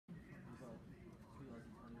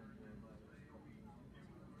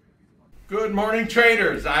Good morning,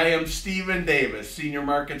 traders. I am Stephen Davis, Senior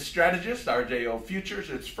Market Strategist, RJO Futures.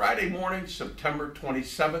 It's Friday morning, September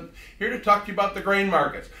 27th. Here to talk to you about the grain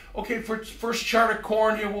markets. Okay, first chart of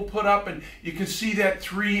corn here we'll put up, and you can see that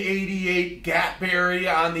 388 gap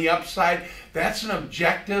area on the upside. That's an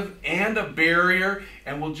objective and a barrier,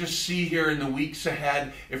 and we'll just see here in the weeks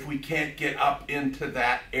ahead if we can't get up into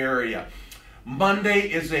that area. Monday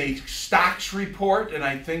is a stocks report, and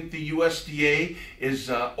I think the USDA is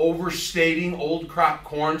overstating old crop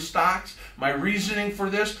corn stocks. My reasoning for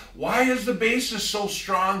this: why is the basis so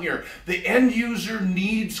strong here? The end user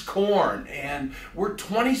needs corn, and we're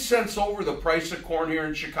 20 cents over the price of corn here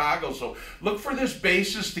in Chicago. So look for this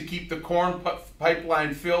basis to keep the corn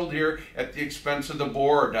pipeline filled here at the expense of the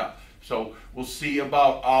board. So we'll see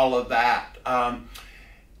about all of that.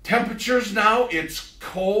 Temperatures now, it's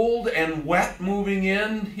cold and wet moving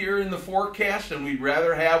in here in the forecast, and we'd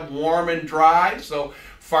rather have warm and dry. So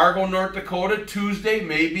Fargo, North Dakota, Tuesday,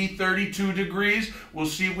 maybe 32 degrees. We'll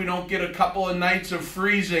see if we don't get a couple of nights of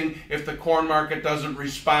freezing if the corn market doesn't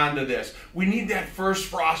respond to this. We need that first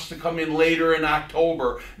frost to come in later in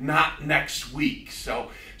October, not next week. So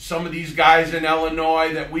some of these guys in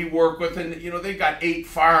Illinois that we work with, and they got 8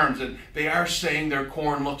 farms, and they are saying their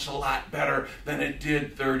corn looks a lot better than it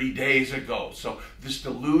did 30 days ago. So this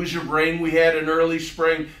deluge of rain we had in early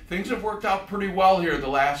spring, things have worked out pretty well here the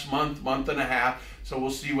last month and a half. So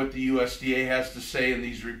we'll see what the USDA has to say in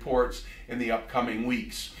these reports in the upcoming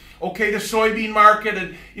weeks. Okay, the soybean market,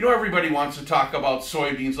 and everybody wants to talk about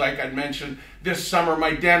soybeans. Like I mentioned, this summer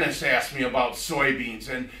my dentist asked me about soybeans,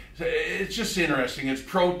 and it's just interesting. It's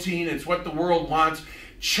protein, it's what the world wants.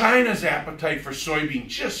 China's appetite for soybean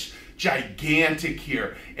just gigantic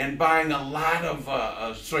here, and buying a lot of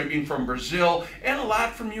soybean from Brazil and a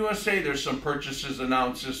lot from USA. There's some purchases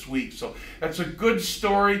announced this week, so that's a good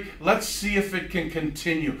story. Let's see if it can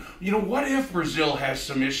continue. What if Brazil has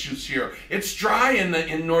some issues here? It's dry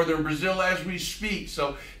in northern Brazil as we speak,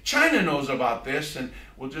 so China knows about this, and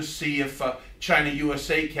we'll just see if China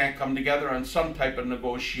USA can't come together on some type of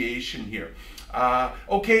negotiation here.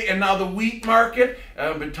 Okay, and now the wheat market.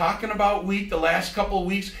 I've been talking about wheat the last couple of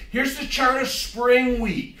weeks. Here's the chart of spring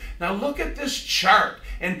wheat. Now look at this chart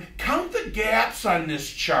and count the gaps on this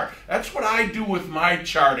chart. That's what I do with my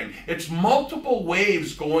charting. It's multiple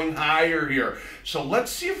waves going higher here. So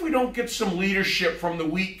let's see if we don't get some leadership from the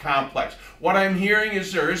wheat complex. What I'm hearing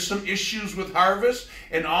is there is some issues with harvest,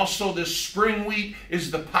 and also this spring wheat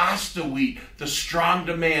is the pasta wheat, the strong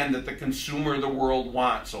demand that the consumer of the world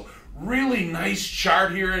wants. So really nice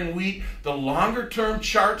chart here in wheat. The longer term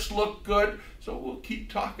charts look good, so we'll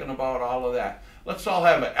keep talking about all of that. Let's all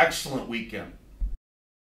have an excellent weekend.